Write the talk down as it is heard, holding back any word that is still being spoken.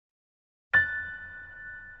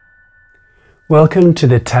Welcome to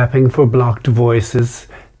the Tapping for Blocked Voices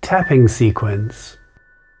tapping sequence.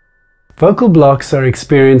 Vocal blocks are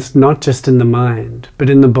experienced not just in the mind, but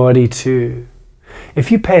in the body too. If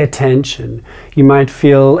you pay attention, you might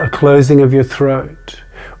feel a closing of your throat,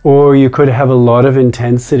 or you could have a lot of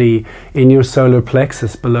intensity in your solar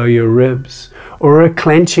plexus below your ribs, or a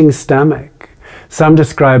clenching stomach. Some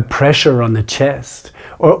describe pressure on the chest,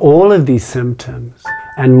 or all of these symptoms,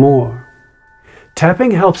 and more.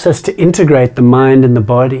 Tapping helps us to integrate the mind and the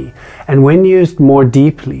body, and when used more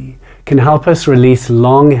deeply, can help us release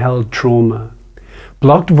long-held trauma.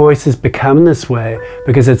 Blocked voices become this way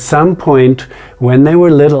because at some point when they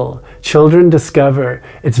were little, children discover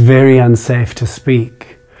it's very unsafe to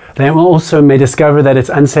speak. They also may discover that it's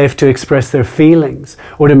unsafe to express their feelings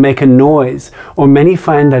or to make a noise, or many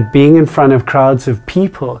find that being in front of crowds of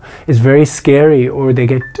people is very scary or they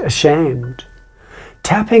get ashamed.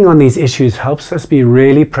 Tapping on these issues helps us be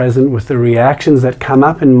really present with the reactions that come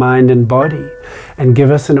up in mind and body and give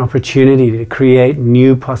us an opportunity to create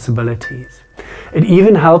new possibilities. It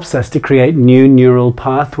even helps us to create new neural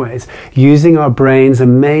pathways using our brain's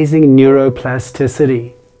amazing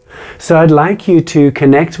neuroplasticity. So I'd like you to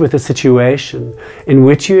connect with a situation in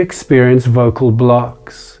which you experience vocal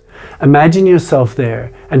blocks. Imagine yourself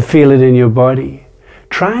there and feel it in your body.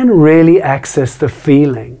 Try and really access the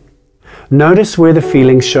feeling. Notice where the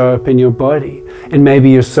feelings show up in your body, in maybe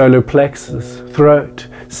your solar plexus, throat,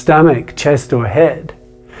 stomach, chest or head.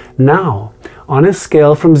 Now, on a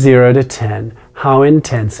scale from 0 to 10, how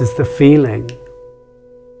intense is the feeling?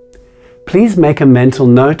 Please make a mental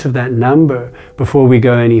note of that number before we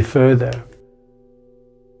go any further.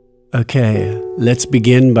 Okay, let's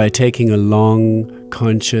begin by taking a long,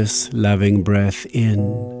 conscious, loving breath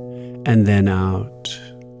in and then out.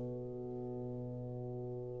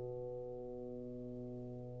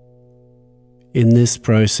 In this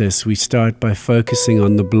process, we start by focusing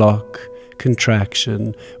on the block,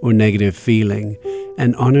 contraction, or negative feeling,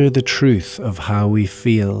 and honor the truth of how we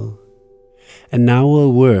feel. And now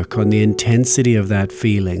we'll work on the intensity of that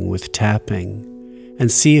feeling with tapping, and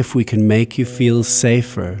see if we can make you feel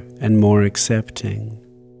safer and more accepting.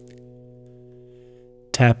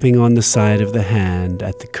 Tapping on the side of the hand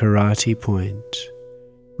at the karate point.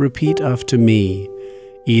 Repeat after me,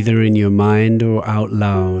 either in your mind or out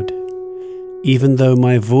loud. Even though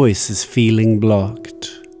my voice is feeling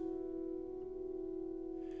blocked,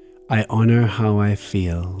 I honor how I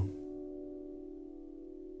feel.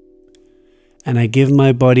 And I give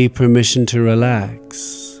my body permission to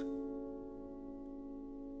relax.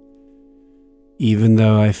 Even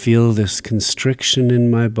though I feel this constriction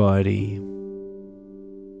in my body,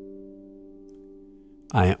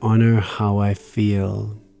 I honor how I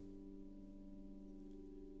feel.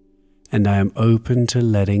 And I am open to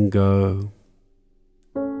letting go.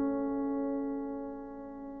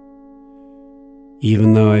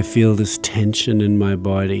 Even though I feel this tension in my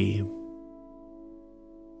body,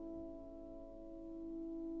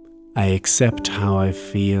 I accept how I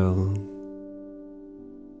feel,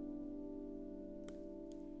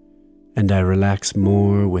 and I relax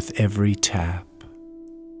more with every tap.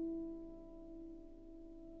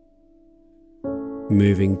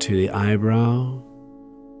 Moving to the eyebrow,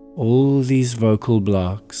 all these vocal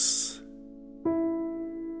blocks,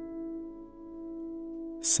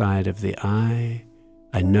 side of the eye,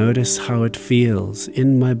 I notice how it feels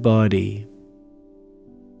in my body.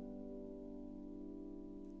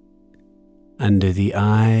 Under the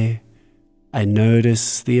eye, I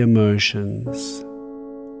notice the emotions.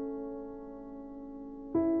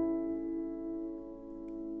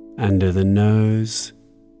 Under the nose,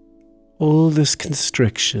 all this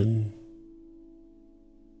constriction.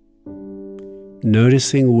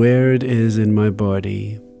 Noticing where it is in my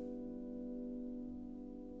body.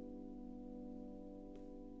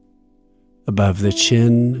 Above the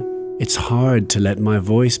chin, it's hard to let my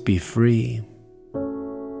voice be free.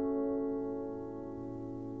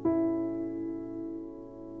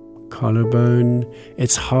 Collarbone,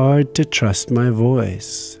 it's hard to trust my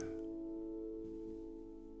voice.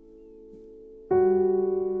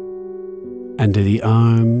 Under the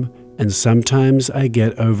arm, and sometimes I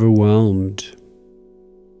get overwhelmed.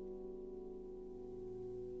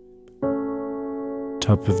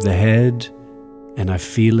 Top of the head, and I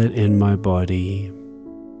feel it in my body.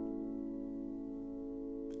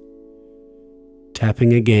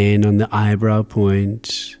 Tapping again on the eyebrow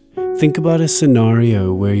point. Think about a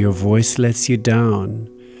scenario where your voice lets you down.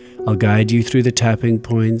 I'll guide you through the tapping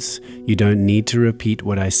points. You don't need to repeat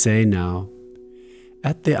what I say now.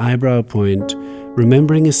 At the eyebrow point,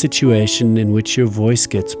 remembering a situation in which your voice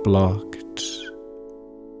gets blocked.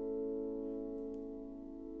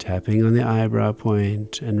 tapping on the eyebrow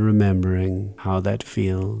point and remembering how that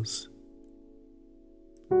feels.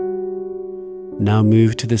 Now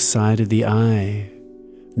move to the side of the eye.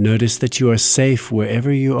 Notice that you are safe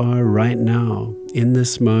wherever you are right now, in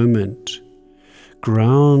this moment.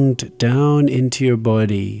 Ground down into your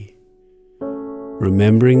body,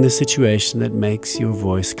 remembering the situation that makes your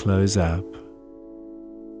voice close up.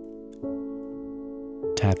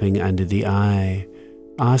 Tapping under the eye,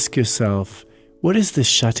 ask yourself, what is this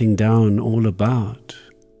shutting down all about?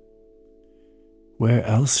 Where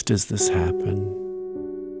else does this happen?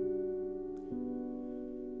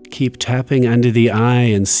 Keep tapping under the eye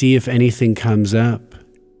and see if anything comes up.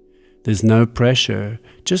 There's no pressure.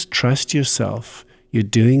 Just trust yourself. You're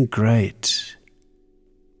doing great.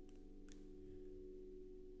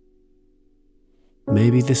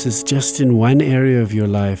 Maybe this is just in one area of your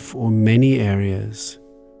life or many areas.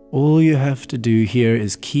 All you have to do here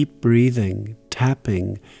is keep breathing,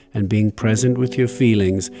 tapping, and being present with your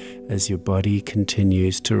feelings as your body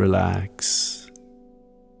continues to relax.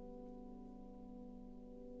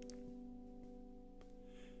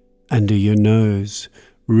 Under your nose,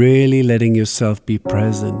 really letting yourself be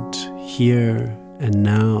present here and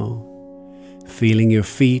now, feeling your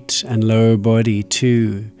feet and lower body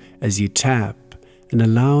too as you tap and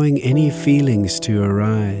allowing any feelings to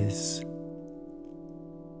arise.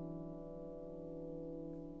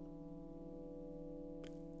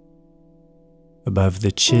 Above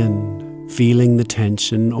the chin, feeling the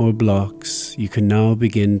tension or blocks, you can now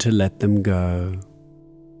begin to let them go.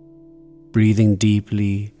 Breathing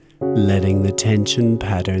deeply, letting the tension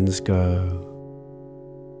patterns go.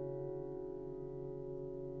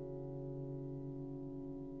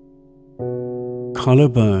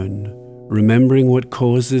 Collarbone, remembering what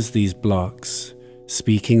causes these blocks,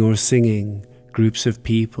 speaking or singing, groups of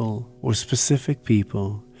people or specific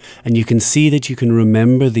people, and you can see that you can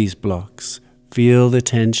remember these blocks, feel the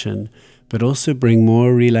tension, but also bring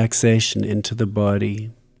more relaxation into the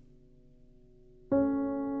body.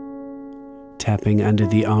 Tapping under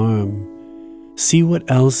the arm, see what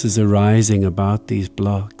else is arising about these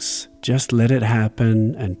blocks. Just let it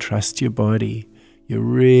happen and trust your body. You're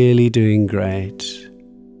really doing great.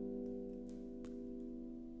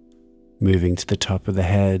 Moving to the top of the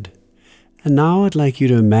head. And now I'd like you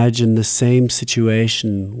to imagine the same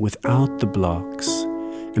situation without the blocks.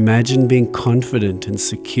 Imagine being confident and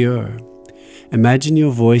secure. Imagine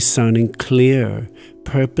your voice sounding clear,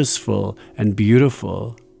 purposeful, and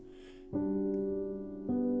beautiful.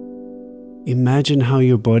 Imagine how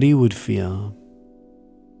your body would feel.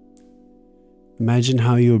 Imagine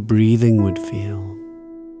how your breathing would feel.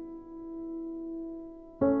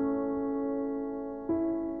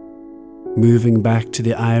 Moving back to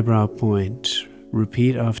the eyebrow point,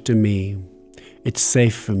 repeat after me. It's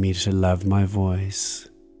safe for me to love my voice.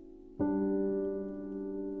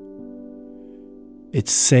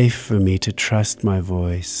 It's safe for me to trust my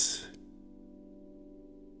voice.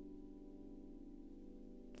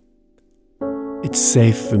 It's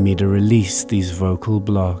safe for me to release these vocal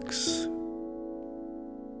blocks.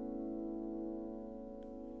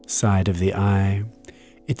 Side of the eye.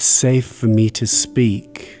 It's safe for me to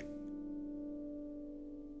speak.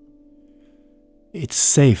 It's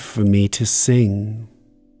safe for me to sing.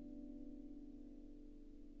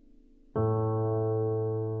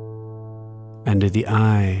 Under the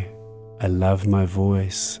eye, I love my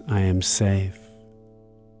voice. I am safe.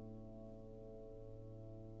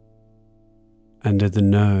 Under the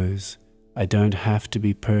nose, I don't have to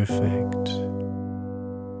be perfect.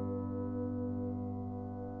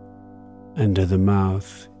 Under the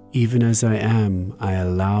mouth, even as I am, I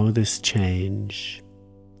allow this change.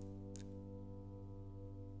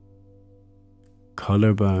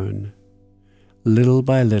 Collarbone, little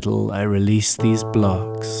by little I release these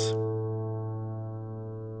blocks.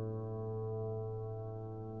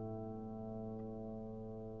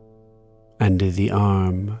 Under the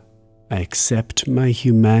arm, I accept my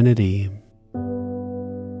humanity.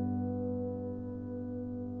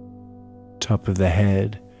 Top of the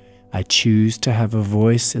head, I choose to have a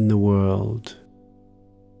voice in the world.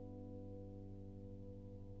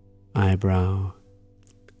 Eyebrow,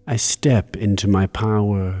 I step into my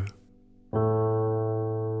power.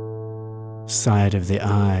 Side of the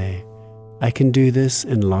eye, I can do this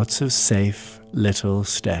in lots of safe little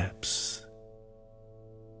steps.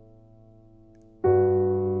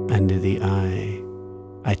 Under the eye,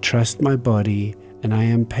 I trust my body and I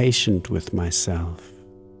am patient with myself.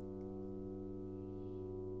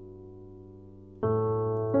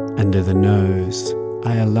 Under the nose,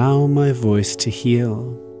 I allow my voice to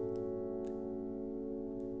heal.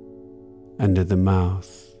 Under the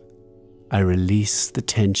mouth, I release the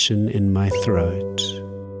tension in my throat.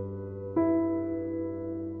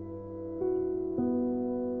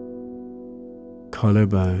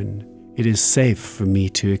 Collarbone, it is safe for me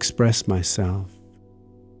to express myself.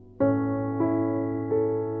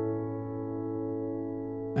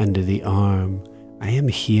 Under the arm, I am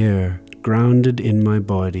here, grounded in my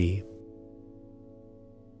body.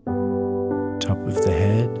 Top of the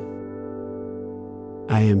head,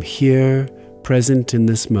 I am here, present in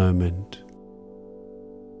this moment.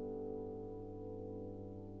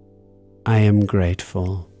 I am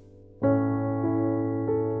grateful.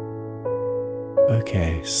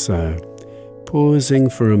 Okay, so pausing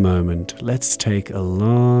for a moment, let's take a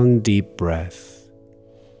long, deep breath.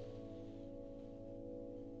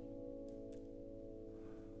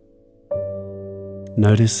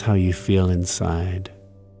 Notice how you feel inside.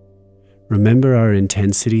 Remember our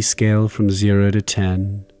intensity scale from 0 to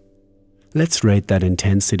 10. Let's rate that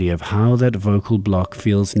intensity of how that vocal block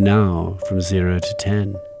feels now from 0 to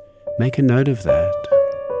 10. Make a note of that.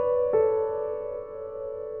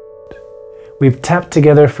 We've tapped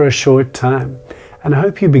together for a short time, and I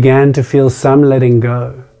hope you began to feel some letting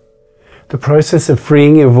go. The process of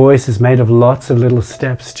freeing your voice is made of lots of little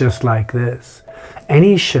steps just like this.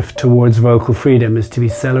 Any shift towards vocal freedom is to be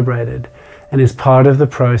celebrated and is part of the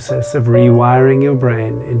process of rewiring your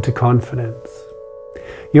brain into confidence.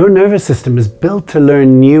 Your nervous system is built to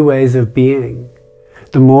learn new ways of being.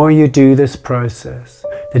 The more you do this process,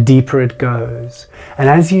 the deeper it goes. And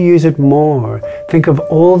as you use it more, think of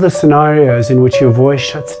all the scenarios in which your voice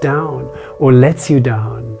shuts down or lets you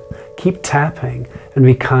down. Keep tapping and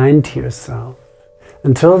be kind to yourself.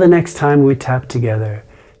 Until the next time we tap together,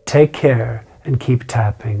 take care and keep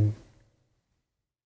tapping.